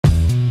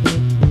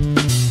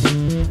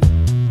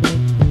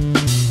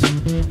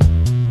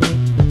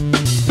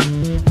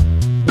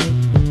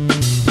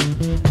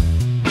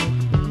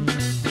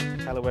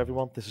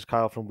everyone, this is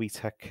Kyle from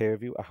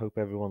WeTechCareOfYou. I hope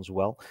everyone's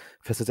well.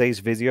 For today's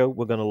video,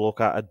 we're going to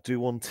look at a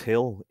do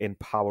until in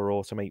Power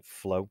Automate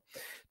Flow.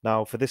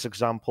 Now, for this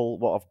example,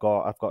 what I've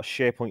got a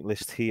SharePoint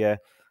list here.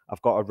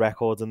 I've got a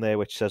record in there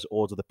which says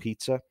order the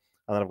pizza,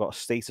 and then I've got a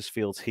status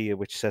field here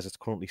which says it's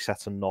currently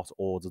set to not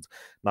ordered.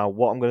 Now,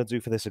 what I'm going to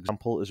do for this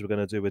example is we're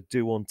going to do a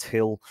do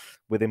until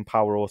within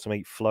Power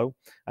Automate Flow,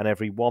 and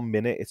every 1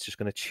 minute it's just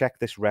going to check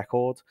this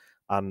record,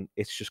 and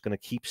it's just going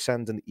to keep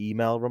sending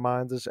email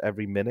reminders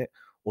every minute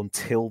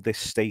until this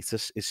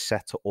status is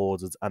set to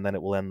ordered, and then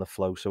it will end the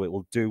flow. So it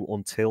will do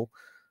until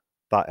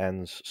that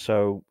ends.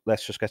 So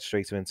let's just get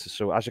straight into it.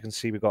 So as you can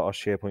see, we've got our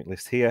SharePoint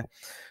list here.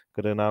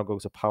 Going to now go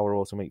to Power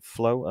Automate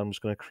Flow. I'm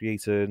just going to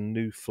create a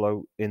new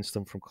flow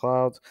instant from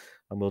Cloud,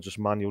 and we'll just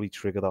manually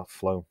trigger that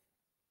flow.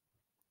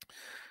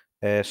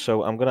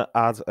 So I'm going to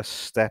add a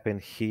step in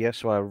here.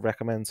 So I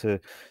recommend to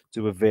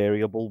do a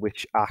variable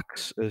which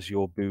acts as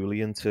your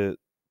Boolean to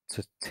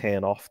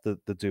turn off the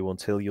do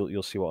until.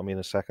 You'll see what I mean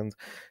in a second.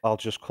 I'll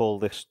just call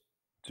this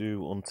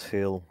do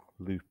until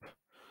loop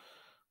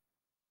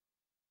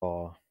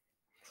bar,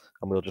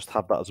 and we'll just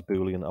have that as a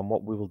Boolean. And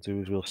what we will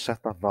do is we'll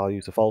set that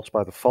value to false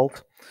by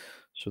default.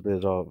 So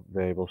there's our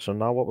variable. So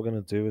now what we're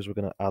going to do is we're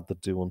going to add the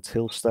do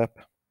until step.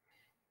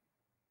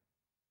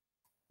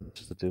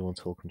 This is the do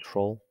until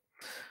control.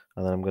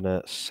 And then I'm going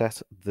to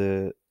set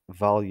the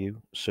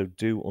value, so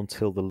do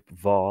until the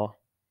var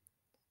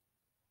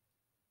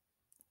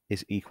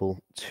is equal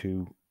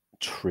to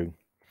true.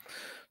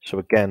 So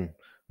again,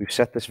 we've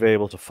set this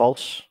variable to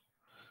false.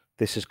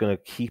 This is going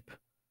to keep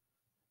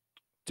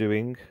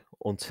doing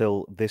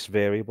until this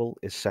variable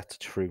is set to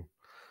true.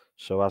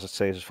 So as it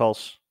says it's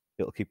false,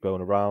 it'll keep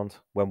going around.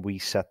 When we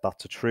set that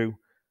to true,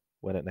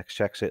 when it next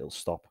checks it, it'll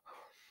stop.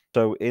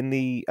 So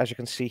as you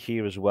can see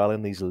here as well,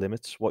 in these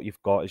limits, what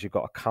you've got is you've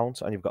got a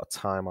count and you've got a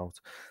timeout.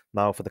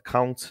 Now for the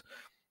count,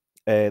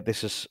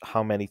 this is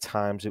how many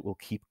times it will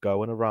keep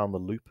going around the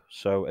loop.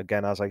 So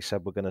again, as I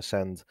said, we're going to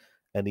send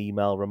an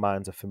email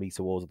reminder for me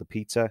to order the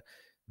pizza.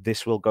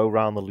 This will go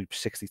around the loop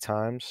 60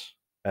 times.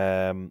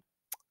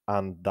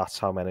 And that's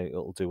how many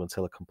it'll do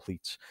until it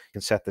completes. You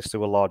can set this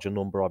to a larger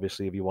number,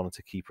 obviously, if you wanted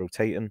to keep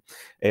rotating.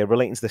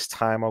 Relating to this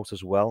timeout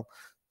as well,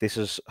 this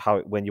is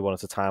how when you want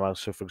it to time out.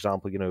 So for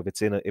example, if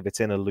it's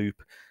in a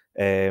loop,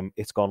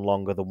 it's gone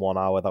longer than 1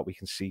 hour that we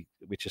can see,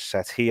 which is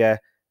set here,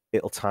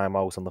 it'll time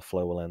out and the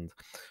flow will end.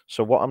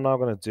 So what I'm now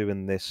going to do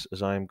in this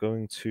is I'm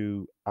going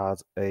to add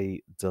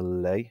a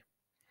delay.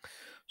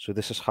 So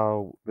this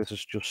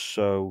is just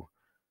so,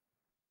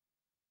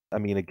 I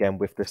mean, again,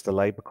 with this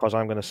delay, because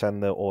I'm going to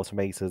send the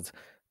automated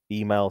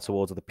email to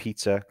order the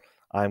pizza,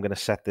 I'm going to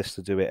set this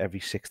to do it every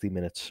 60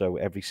 minutes. So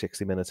every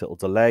 60 minutes, it'll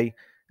delay,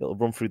 it'll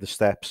run through the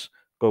steps,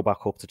 go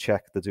back up to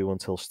check the do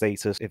until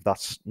status. If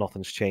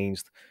nothing's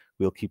changed,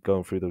 we'll keep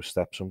going through those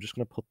steps. So I'm just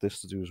going to put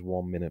this to do as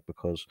 1 minute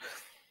because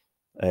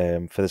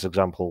for this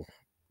example,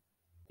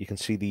 you can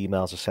see the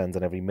emails are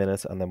sending every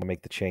minute, and then we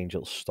make the change,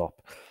 it'll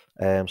stop.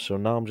 So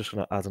now I'm just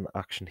going to add an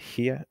action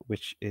here,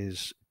 which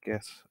is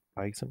get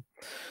item.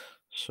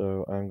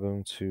 So I'm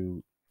going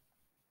to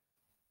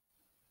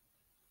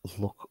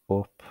look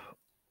up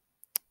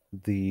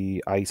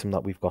the item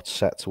that we've got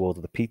set to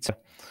order the pizza.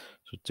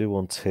 So do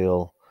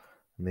until,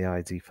 and the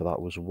ID for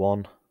that was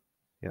 1.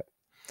 Yep.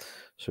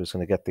 So it's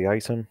going to get the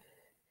item.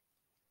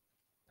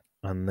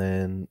 And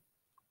then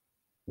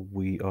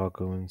we are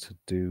going to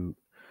do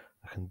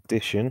a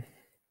condition.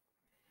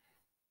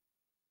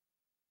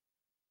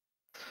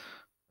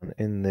 And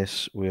in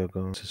this, we are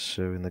going to,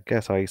 so in the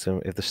get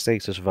item, if the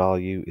status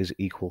value is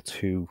equal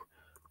to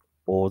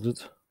ordered,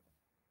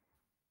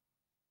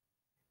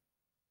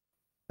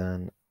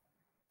 then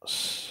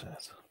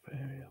set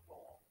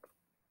variable.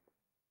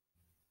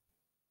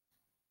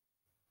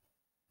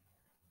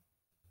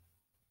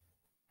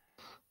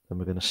 Then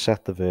we're going to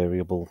set the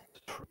variable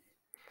to true.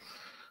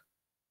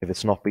 If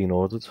it's not been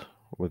ordered,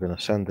 we're going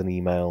to send an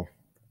email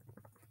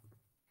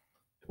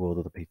to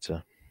order the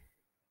pizza.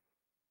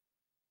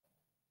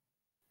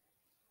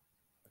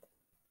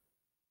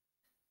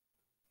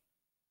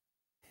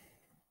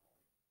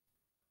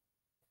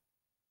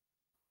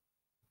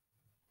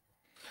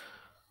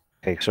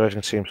 Okay, so as you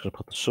can see, I'm just going to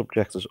put the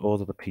subject as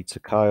order the pizza,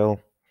 Kyle.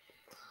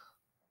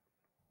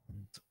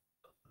 And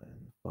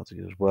body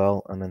as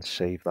well, and then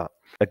save that.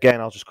 Again,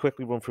 I'll just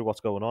quickly run through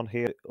what's going on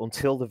here.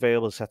 Until the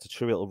variable is set to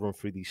true, it'll run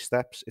through these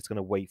steps. It's going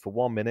to wait for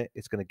 1 minute.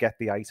 It's going to get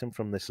the item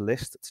from this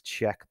list to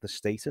check the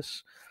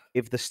status.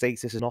 If the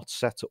status is not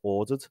set to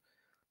ordered,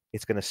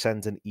 it's going to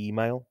send an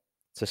email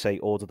to say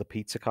order the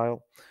pizza,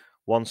 Kyle.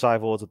 Once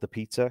I've ordered the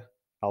pizza,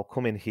 I'll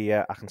come in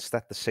here. I can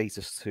set the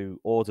status to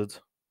ordered,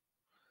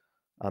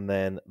 and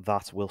then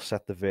that will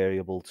set the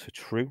variable to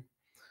true.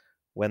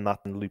 When that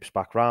loops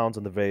back round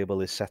and the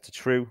variable is set to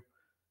true,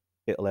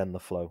 it'll end the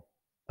flow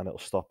and it'll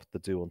stop the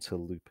do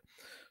until loop.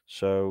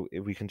 So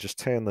if we can just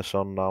turn this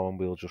on now and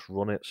we'll just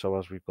run it. So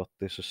as we've got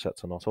this is set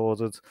to not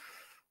ordered,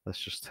 let's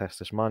just test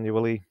this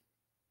manually.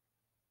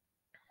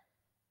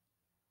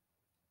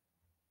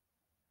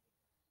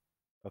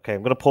 Okay,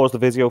 I'm going to pause the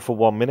video for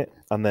 1 minute,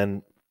 and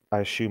then I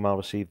assume I'll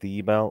receive the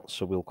email,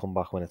 so we'll come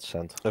back when it's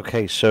sent.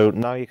 Okay, so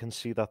now you can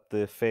see that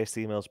the first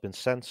email's been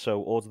sent. So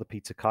order the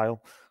pizza,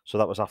 Kyle. So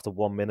that was after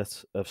 1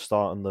 minute of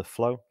starting the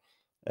flow.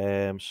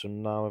 So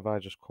now if I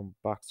just come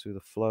back to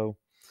the flow,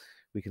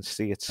 we can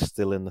see it's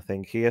still in the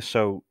thing here.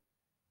 So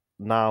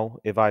now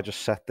if I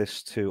just set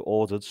this to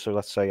ordered, so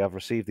let's say I've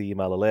received the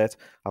email alert,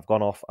 I've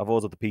gone off, I've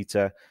ordered the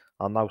pizza,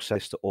 I'll now set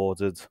this to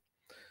ordered,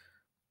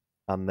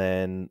 and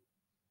then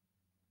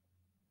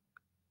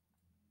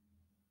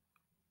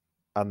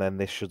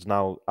this should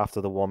now,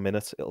 after the 1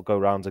 minute, it'll go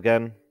round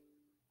again.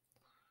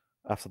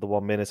 After the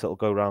 1 minute, it'll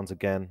go round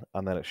again,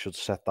 and then it should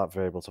set that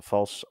variable to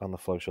false, and the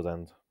flow should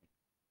end.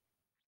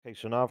 Okay,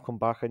 so now I've come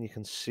back, and you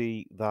can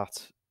see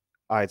that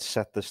I'd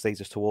set the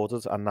status to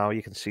ordered, and now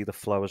you can see the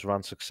flow has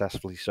ran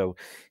successfully. So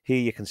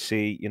here you can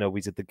see,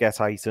 we did the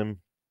get item.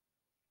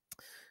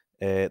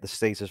 The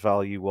status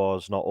value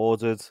was not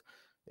ordered.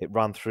 It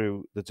ran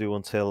through the do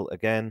until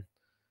again.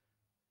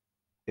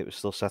 It was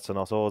still set to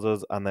not ordered,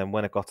 and then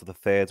when it got to the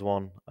third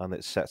one and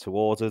it's set to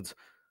ordered,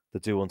 the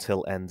do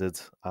until ended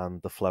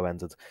and the flow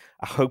ended.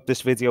 I hope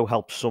this video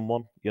helps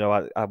someone.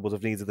 I would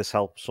have needed this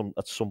help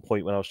at some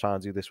point when I was trying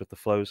to do this with the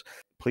flows.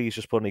 Please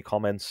just put any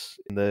comments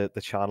in the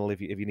channel if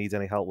you need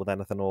any help with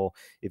anything, or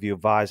if you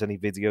advise any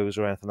videos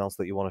or anything else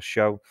that you want to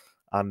show.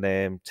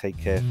 And take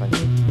care.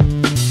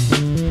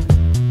 Thank you.